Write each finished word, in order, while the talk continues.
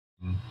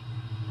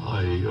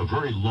A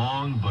very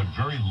long but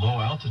very low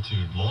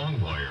altitude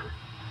long wire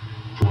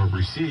for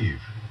receive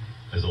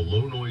as a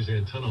low noise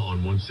antenna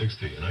on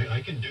 160, and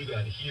I can do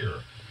that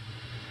here.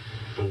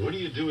 But what do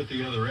you do at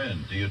the other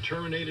end? Do you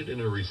terminate it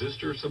in a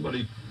resistor?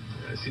 Somebody,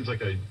 it seems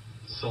like I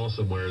saw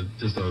somewhere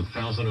just a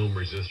 1,000 ohm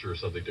resistor or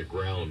something to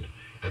ground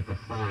at the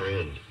far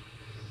end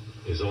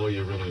is all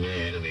you really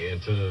need, and the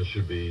antenna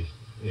should be,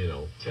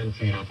 10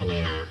 feet up in the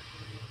air,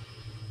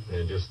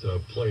 and just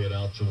play it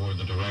out toward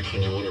the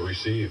direction you want to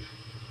receive.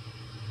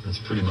 That's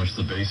pretty much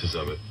the basis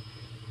of it.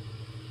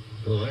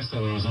 The last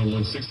time I was on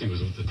 160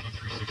 was with the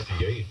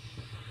D368,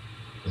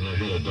 and I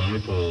had a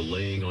dipole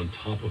laying on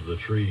top of the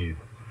tree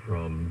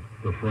from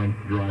the front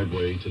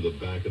driveway to the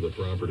back of the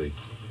property.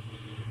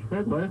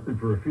 That lasted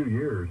for a few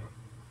years.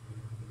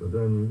 So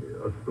then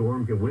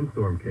a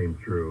windstorm came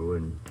through,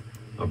 and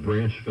a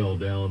branch fell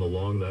down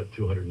along that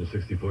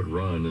 260-foot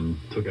run and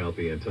took out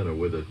the antenna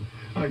with it.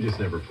 I just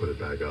never put it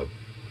back up.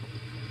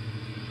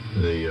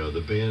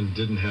 The band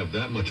didn't have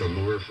that much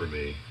allure for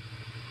me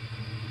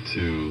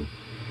to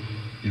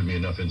give me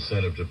enough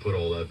incentive to put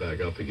all that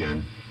back up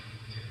again.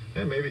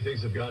 And maybe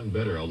things have gotten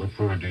better. I'll look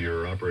forward to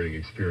your operating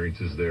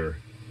experiences there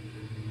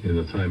in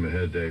the time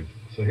ahead, Dave.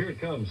 So here it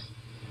comes.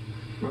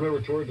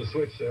 Remember toward the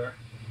switch there.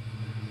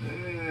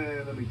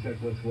 And let me check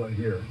what's what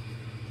here.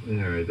 All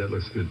right, that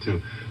looks good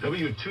too.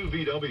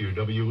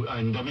 W2VW,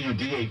 and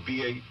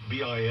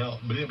WD8BIL,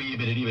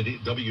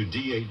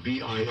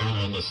 WD8BIL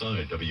on the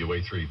side,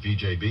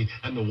 WA3VJB,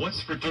 and the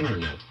what's for dinner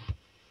net.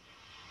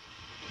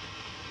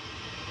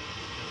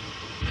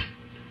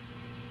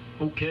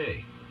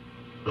 Okay.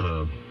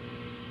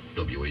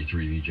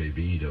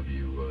 WA3VJB,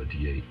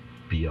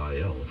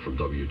 WD8BIL from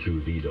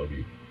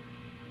W2VW.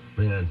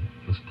 Man,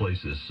 this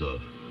place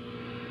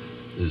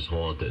is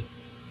haunted.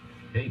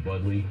 Hey,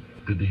 Budley.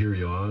 Good to hear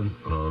you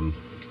on.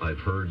 I've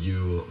heard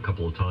you a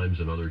couple of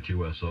times in other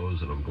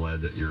QSOs, and I'm glad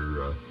that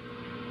your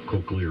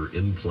cochlear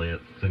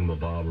implant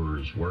thingamabobber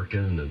is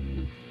working,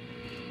 and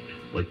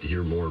I'd like to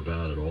hear more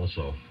about it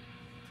also,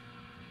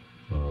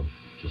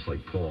 just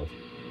like Paul.